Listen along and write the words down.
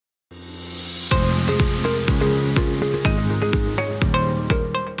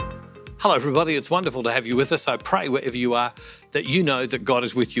Hello, everybody. It's wonderful to have you with us. I pray wherever you are that you know that God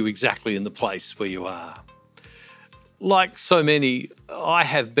is with you exactly in the place where you are. Like so many, I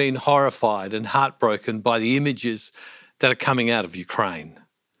have been horrified and heartbroken by the images that are coming out of Ukraine.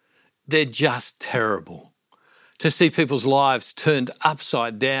 They're just terrible. To see people's lives turned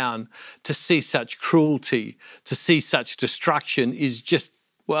upside down, to see such cruelty, to see such destruction is just,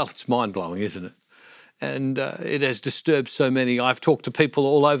 well, it's mind-blowing, isn't it? And it has disturbed so many. I've talked to people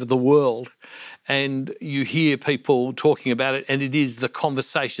all over the world and you hear people talking about it, and it is the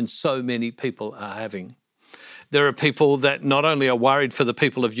conversation so many people are having. There are people that not only are worried for the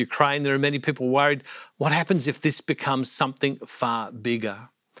people of Ukraine, there are many people worried, what happens if this becomes something far bigger?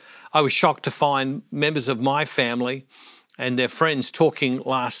 I was shocked to find members of my family and their friends talking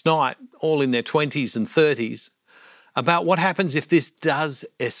last night, all in their 20s and 30s, about what happens if this does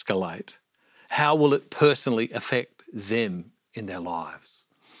escalate. How will it personally affect them in their lives?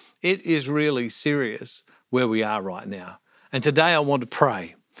 It is really serious where we are right now. And today I want to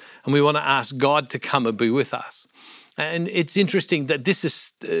pray and we want to ask God to come and be with us. And it's interesting that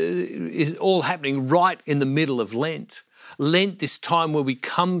this is all happening right in the middle of Lent. Lent, this time where we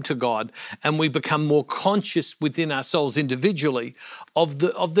come to God and we become more conscious within ourselves individually of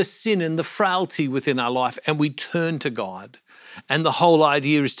the sin and the frailty within our life, and we turn to God. And the whole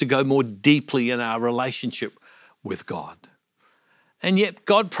idea is to go more deeply in our relationship with God. And yet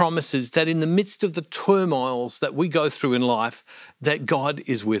God promises that in the midst of the turmoils that we go through in life, that God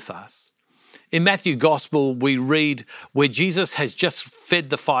is with us. In Matthew Gospel, we read where Jesus has just fed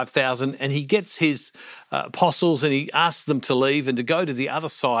the 5,000 and he gets his apostles and he asks them to leave and to go to the other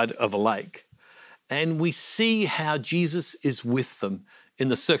side of a lake. And we see how Jesus is with them in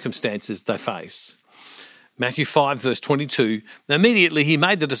the circumstances they face. Matthew 5, verse 22, immediately he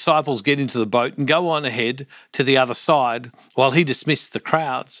made the disciples get into the boat and go on ahead to the other side while he dismissed the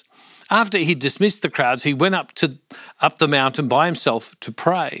crowds. After he dismissed the crowds, he went up the mountain by himself to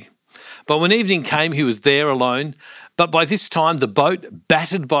pray. But when evening came, he was there alone. But by this time, the boat,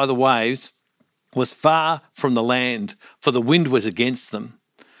 battered by the waves, was far from the land, for the wind was against them.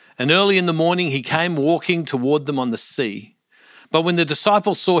 And early in the morning, he came walking toward them on the sea. But when the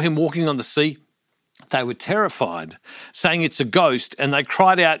disciples saw him walking on the sea, they were terrified, saying, "It's a ghost," and they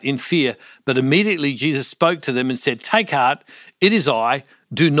cried out in fear. But immediately Jesus spoke to them and said, "Take heart, it is I,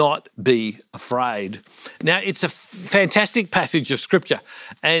 do not be afraid." Now, it's a fantastic passage of Scripture.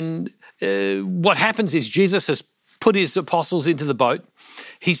 And what happens is Jesus has put his apostles into the boat.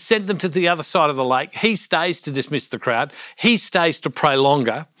 He sent them to the other side of the lake. He stays to dismiss the crowd. He stays to pray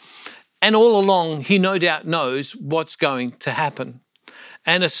longer. And all along, he no doubt knows what's going to happen.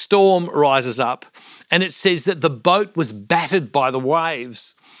 And a storm rises up, and it says that the boat was battered by the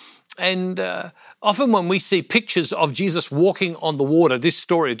waves. And often when we see pictures of Jesus walking on the water, this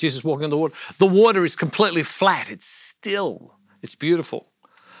story of Jesus walking on the water is completely flat. It's still, it's beautiful.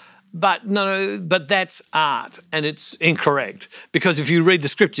 But but that's art, and it's incorrect. Because if you read the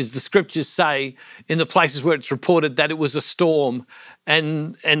scriptures say in the places where it's reported that it was a storm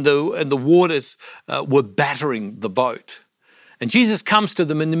and the waters were battering the boat. And Jesus comes to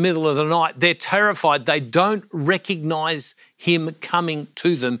them in the middle of the night. They're terrified. They don't recognize him coming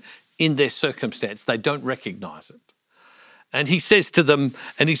to them in their circumstance. They don't recognize it. And he says to them,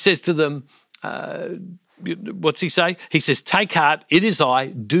 what's he say? He says, "Take heart, it is I,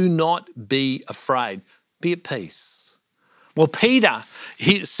 do not be afraid. Be at peace." Well, Peter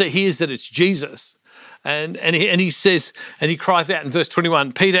hears that it's Jesus. And he says, and he cries out in verse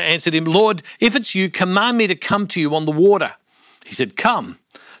 21, Peter answered him, "Lord, if it's you, command me to come to you on the water." He said, "Come."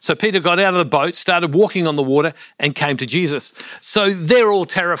 So Peter got out of the boat, started walking on the water, and came to Jesus. So they're all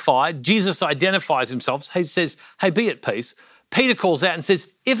terrified. Jesus identifies himself. He says, "Hey, be at peace." Peter calls out and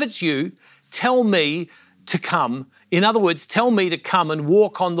says, "If it's you, tell me to come." In other words, tell me to come and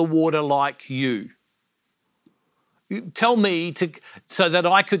walk on the water like you. Tell me so that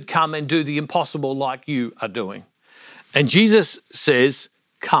I could come and do the impossible like you are doing. And Jesus says,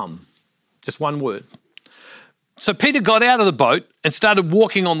 "Come." Just one word. So Peter got out of the boat and started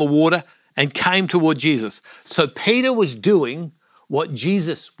walking on the water and came toward Jesus. So Peter was doing what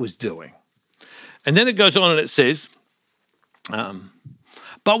Jesus was doing. And then it goes on and it says,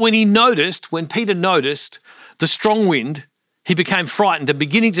 but when Peter noticed the strong wind, he became frightened and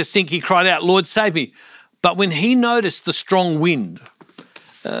beginning to sink, he cried out, "Lord, save me." But when he noticed the strong wind,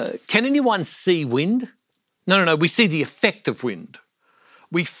 can anyone see wind? No, we see the effect of wind.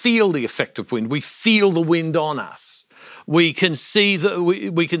 We feel the effect of wind. We feel the wind on us. We can see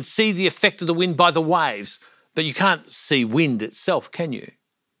the effect of the wind by the waves, but you can't see wind itself, can you?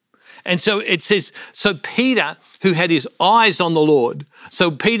 And so it says, so Peter, who had his eyes on the Lord,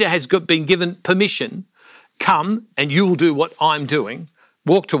 so Peter has been given permission, come and you'll do what I'm doing,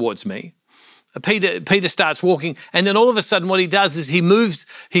 walk towards me. Peter starts walking, and then all of a sudden what he does is he moves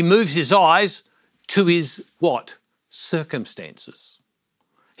his eyes to his what? Circumstances.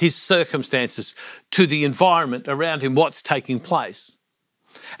 His circumstances, to the environment around him, what's taking place.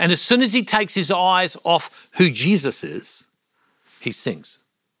 And as soon as he takes his eyes off who Jesus is, he sinks.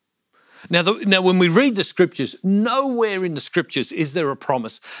 Now, when we read the scriptures, nowhere in the scriptures is there a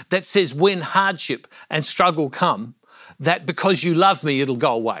promise that says when hardship and struggle come, that because you love me, it'll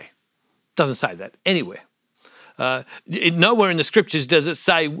go away. It doesn't say that anywhere. Nowhere in the scriptures does it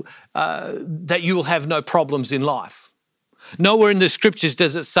say that you will have no problems in life. Nowhere in the scriptures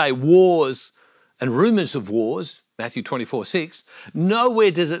does it say wars and rumours of wars, Matthew 24:6.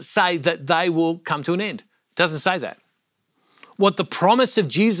 Nowhere does it say that they will come to an end. It doesn't say that. What the promise of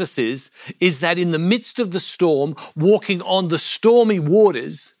Jesus is that in the midst of the storm, walking on the stormy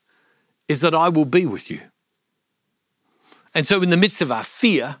waters, is that I will be with you. And so in the midst of our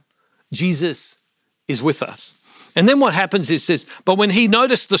fear, Jesus is with us. And then what happens is, says, but when he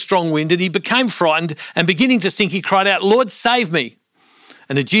noticed the strong wind and he became frightened and beginning to sink, he cried out, Lord, save me.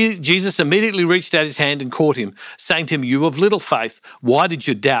 And Jesus immediately reached out his hand and caught him, saying to him, you of little faith, why did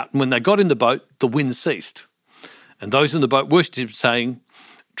you doubt? And when they got in the boat, the wind ceased. And those in the boat worshipped him, saying,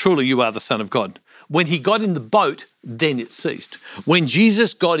 truly you are the Son of God. When he got in the boat, then it ceased. When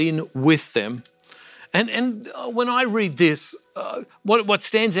Jesus got in with them, and when I read this, what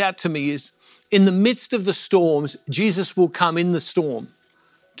stands out to me is, in the midst of the storms, Jesus will come in the storm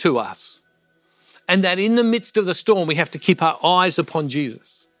to us. And that in the midst of the storm, we have to keep our eyes upon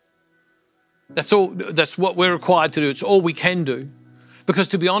Jesus. That's all. That's what we're required to do. It's all we can do. Because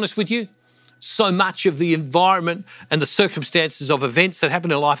to be honest with you, so much of the environment and the circumstances of events that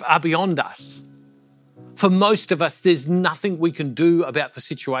happen in life are beyond us. For most of us, there's nothing we can do about the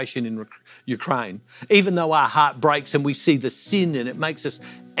situation in Ukraine, even though our heart breaks and we see the sin and it makes us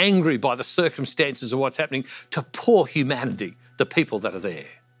angry by the circumstances of what's happening to poor humanity, the people that are there.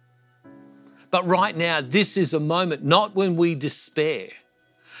 But right now, this is a moment not when we despair,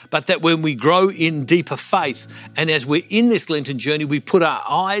 but that when we grow in deeper faith, and as we're in this Lenten journey, we put our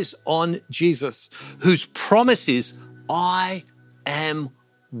eyes on Jesus, whose promise is, I am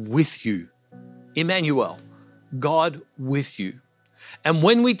with you. Emmanuel, God with you. And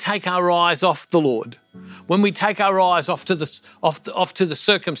when we take our eyes off the Lord, when we take our eyes off to the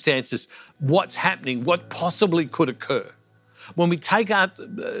circumstances, what's happening, what possibly could occur, when we take our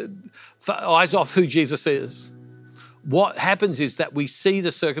eyes off who Jesus is, what happens is that we see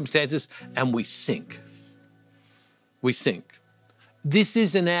the circumstances and we sink. We sink. This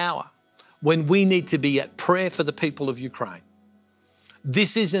is an hour when we need to be at prayer for the people of Ukraine.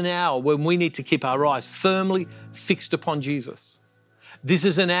 This is an hour when we need to keep our eyes firmly fixed upon Jesus. This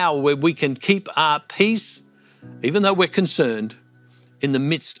is an hour where we can keep our peace, even though we're concerned, in the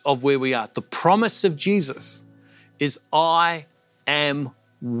midst of where we are. The promise of Jesus is, I am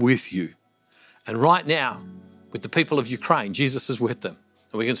with you. And right now, with the people of Ukraine, Jesus is with them.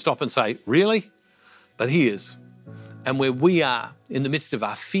 And we can stop and say, really? But he is. And where we are, in the midst of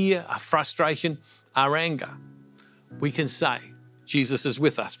our fear, our frustration, our anger, we can say, Jesus is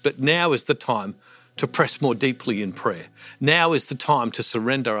with us. But now is the time to press more deeply in prayer. Now is the time to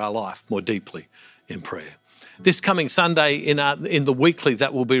surrender our life more deeply in prayer. This coming Sunday in the weekly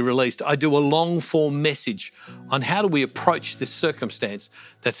that will be released, I do a long form message on how do we approach this circumstance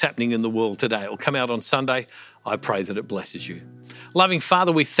that's happening in the world today. It will come out on Sunday. I pray that it blesses you. Loving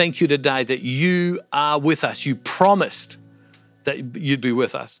Father, we thank you today that you are with us. You promised that you'd be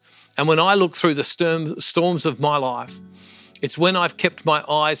with us. And when I look through the storms of my life, it's when I've kept my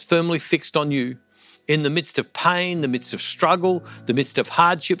eyes firmly fixed on you in the midst of pain, the midst of struggle, the midst of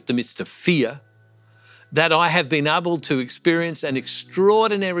hardship, the midst of fear, that I have been able to experience an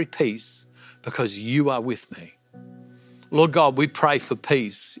extraordinary peace because you are with me. Lord God, we pray for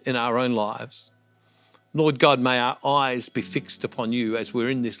peace in our own lives. Lord God, may our eyes be fixed upon you as we're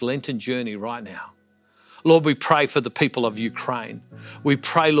in this Lenten journey right now. Lord, we pray for the people of Ukraine. We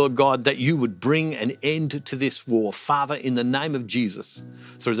pray, Lord God, that you would bring an end to this war. Father, in the name of Jesus,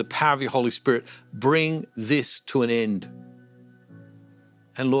 through the power of your Holy Spirit, bring this to an end.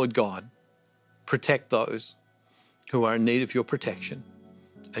 And Lord God, protect those who are in need of your protection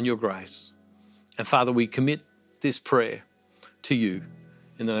and your grace. And Father, we commit this prayer to you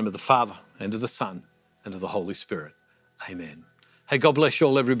in the name of the Father and of the Son and of the Holy Spirit. Amen. Hey, God bless you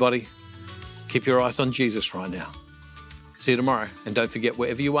all, everybody. Keep your eyes on Jesus right now. See you tomorrow. And don't forget,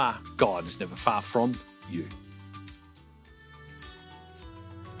 wherever you are, God is never far from you.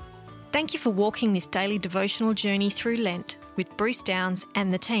 Thank you for walking this daily devotional journey through Lent with Bruce Downs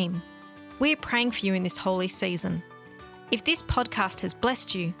and the team. We're praying for you in this holy season. If this podcast has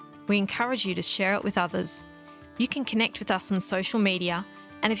blessed you, we encourage you to share it with others. You can connect with us on social media,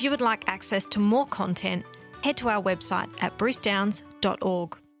 and if you would like access to more content, head to our website at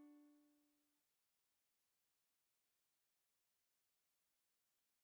brucedowns.org.